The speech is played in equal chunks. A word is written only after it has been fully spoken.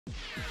Hey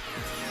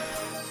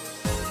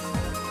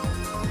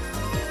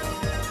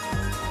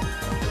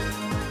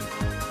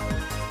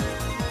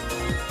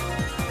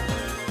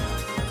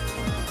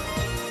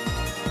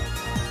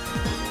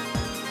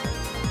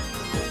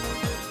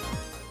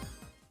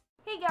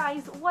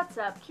guys, what's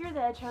up? Kira the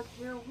Hedgehog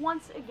here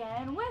once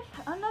again with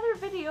another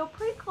video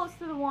pretty close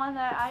to the one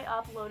that I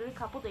uploaded a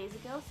couple days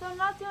ago, so I'm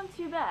not doing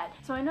too bad.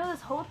 So I know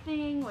this whole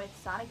thing with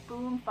Sonic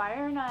Boom,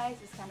 Fire and Ice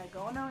is kind of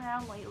going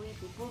around lately.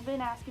 People have been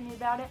asking me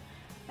about it,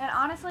 and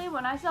honestly,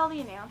 when I saw the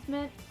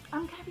announcement,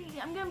 I'm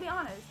gonna be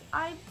honest,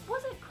 I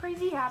wasn't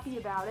crazy happy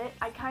about it.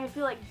 I kind of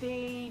feel like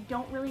they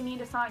don't really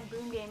need a Sonic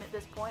Boom game at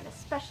this point,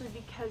 especially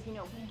because, you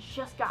know, we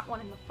just got one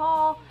in the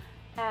fall,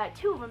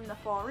 2 of them in the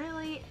fall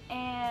really,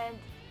 and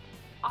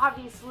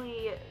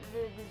obviously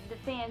the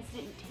fans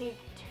didn't take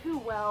too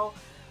well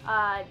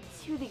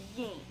to the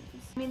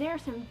games. I mean, there are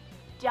some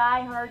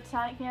die-hard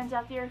Sonic fans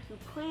out there who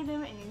play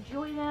them and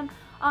enjoy them.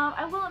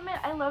 I will admit,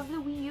 I love the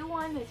Wii U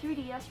one, the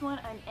 3DS one,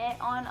 I'm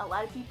on. A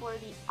lot of people are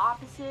the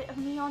opposite of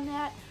me on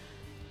that,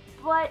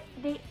 but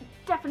they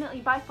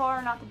definitely by far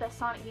are not the best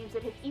Sonic games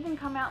that have even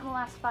come out in the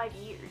last 5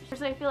 years.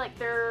 So I feel like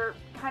they're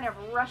kind of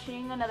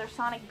rushing another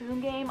Sonic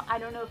Boom game. I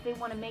don't know if they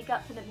want to make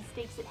up for the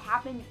mistakes that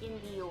happened in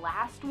the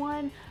last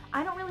one.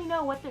 I don't really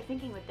know what they're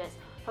thinking with this.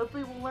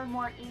 Hopefully we'll learn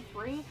more at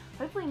E3.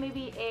 Hopefully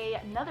maybe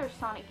another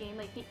Sonic game,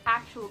 like the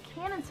actual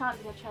canon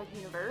Sonic the Hedgehog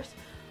universe.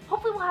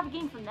 Hopefully we'll have a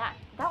game from that.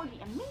 That would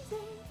be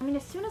amazing. I mean,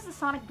 as soon as the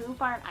Sonic Boom,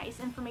 Fire and Ice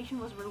information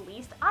was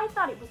released, I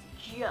thought it was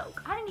a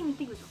joke. I didn't even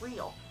think it was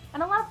real.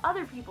 And a lot of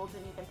other people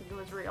didn't even think it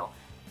was real.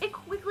 It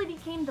quickly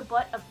became the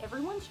butt of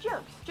everyone's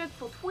jokes.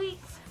 Jokeful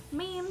tweets,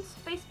 memes,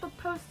 Facebook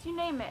posts, you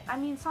name it. I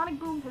mean, Sonic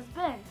Boom has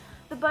been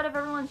the butt of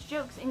everyone's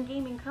jokes in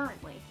gaming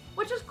currently.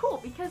 Which is cool,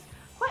 because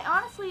quite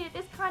honestly, it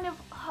is kind of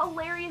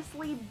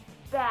hilariously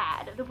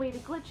bad, the way the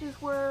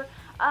glitches were.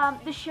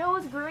 The show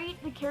is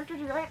great, the characters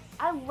are great.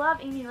 I love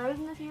Amy Rose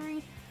in the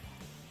series.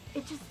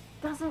 It just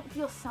doesn't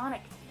feel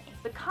Sonic to me.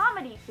 The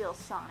comedy feels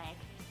Sonic.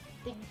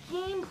 The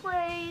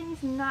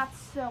gameplay, not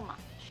so much.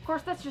 Of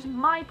course, that's just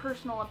my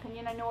personal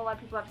opinion. I know a lot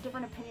of people have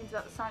different opinions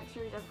about the Sonic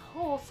series as a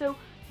whole, so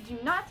do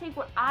not take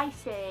what I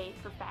say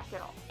for fact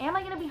at all. Am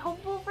I going to be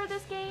hopeful for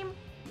this game?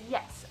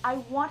 Yes. I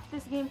want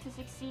this game to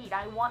succeed.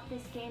 I want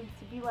this game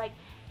to be like,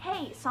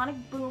 hey, Sonic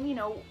Boom, you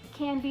know,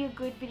 can be a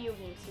good video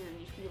game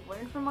series. We have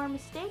learned from our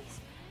mistakes,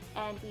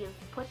 and we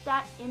have put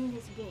that in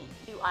this game.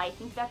 Do I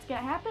think that's going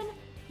to happen?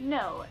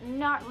 No,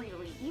 not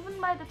really. Even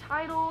by the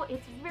title,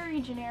 it's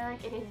very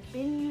generic. It has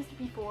been used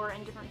before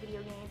in different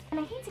video games. And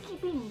I hate to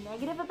keep being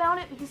negative about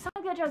it because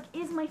Sonic the Hedgehog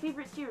is my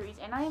favorite series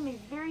and I am a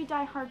very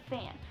die-hard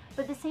fan.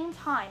 But at the same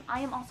time,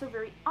 I am also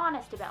very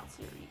honest about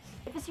series.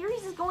 If a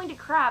series is going to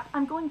crap,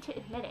 I'm going to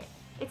admit it.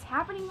 It's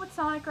happening with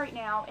Sonic right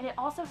now, and it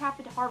also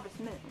happened to Harvest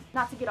Moon.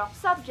 Not to get off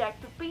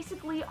subject, but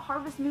basically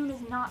Harvest Moon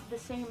is not the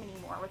same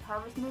anymore. With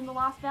Harvest Moon The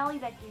Lost Valley,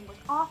 that game was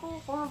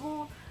awful,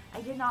 horrible. I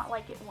did not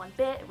like it one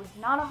bit. It was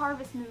not a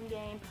Harvest Moon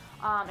game,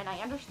 and I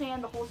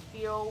understand the whole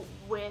spiel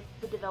with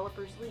the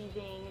developers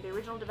leaving, the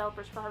original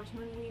developers for Harvest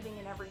Moon leaving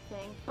and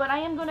everything, but I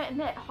am going to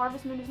admit,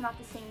 Harvest Moon is not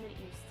the same that it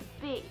used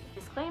to be.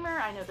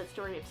 Disclaimer, I know that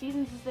Story of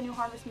Seasons is the new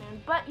Harvest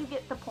Moon, but you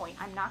get the point.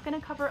 I'm not going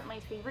to cover up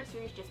my favorite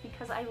series just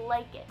because I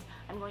like it.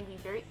 I'm going to be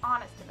very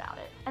honest about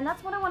it. And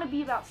that's what I want to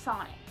be about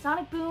Sonic.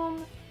 Sonic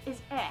Boom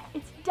is eh.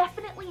 It's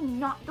definitely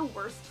not the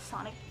worst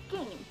Sonic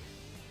game.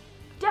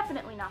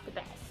 Definitely not the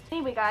best.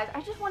 Anyway guys,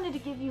 I just wanted to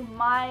give you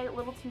my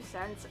little 2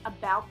 cents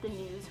about the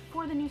news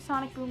for the new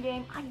Sonic Boom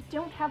game. I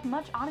don't have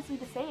much honestly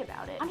to say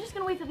about it. I'm just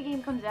gonna wait till the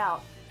game comes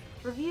out.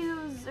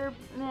 Reviews are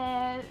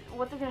meh,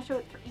 what they're gonna show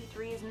at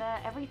E3 is meh.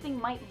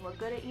 Everything might look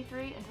good at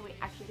E3 until we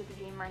actually get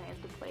the game in our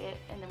hands to play it,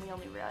 and then we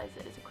only realize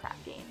that it's a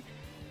crap game.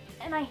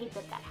 And I hate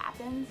that that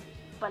happens,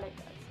 but it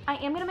does. I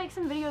am gonna make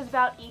some videos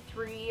about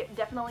E3,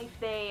 definitely if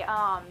they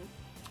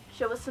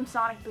show us some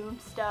Sonic Boom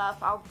stuff,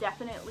 I'll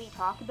definitely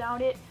talk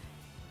about it.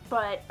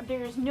 But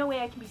there's no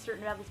way I can be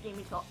certain about this game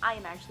until I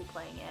am actually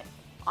playing it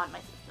on my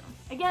system.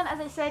 Again,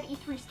 as I said,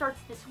 E3 starts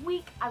this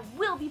week. I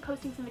will be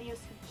posting some videos,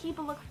 so keep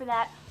a look for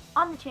that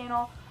on the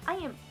channel. I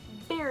am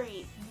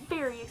very,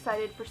 very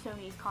excited for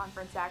Sony's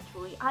conference,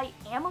 actually. I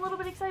am a little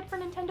bit excited for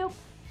Nintendo.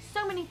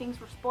 So many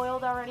things were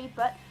spoiled already,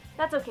 but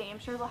that's okay. I'm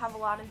sure they'll have a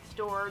lot in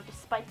store.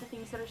 Despite the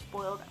things that are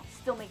spoiled,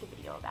 I'll still make a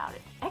video about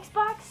it.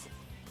 Xbox?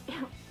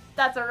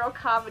 That's a real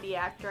comedy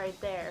act right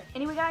there.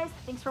 Anyway guys,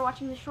 thanks for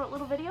watching this short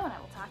little video, and I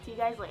will talk to you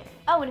guys later.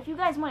 Oh, and if you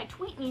guys want to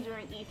tweet me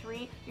during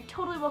E3, you're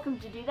totally welcome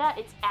to do that.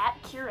 It's at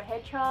Kira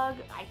Hedgehog.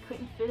 I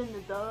couldn't fit in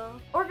the.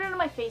 Or go to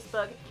my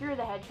Facebook, Kira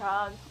the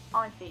Hedgehog,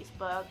 on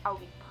Facebook. I'll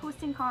be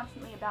posting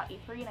constantly about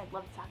E3, and I'd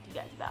love to talk to you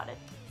guys about it.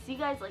 See you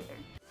guys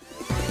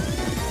later.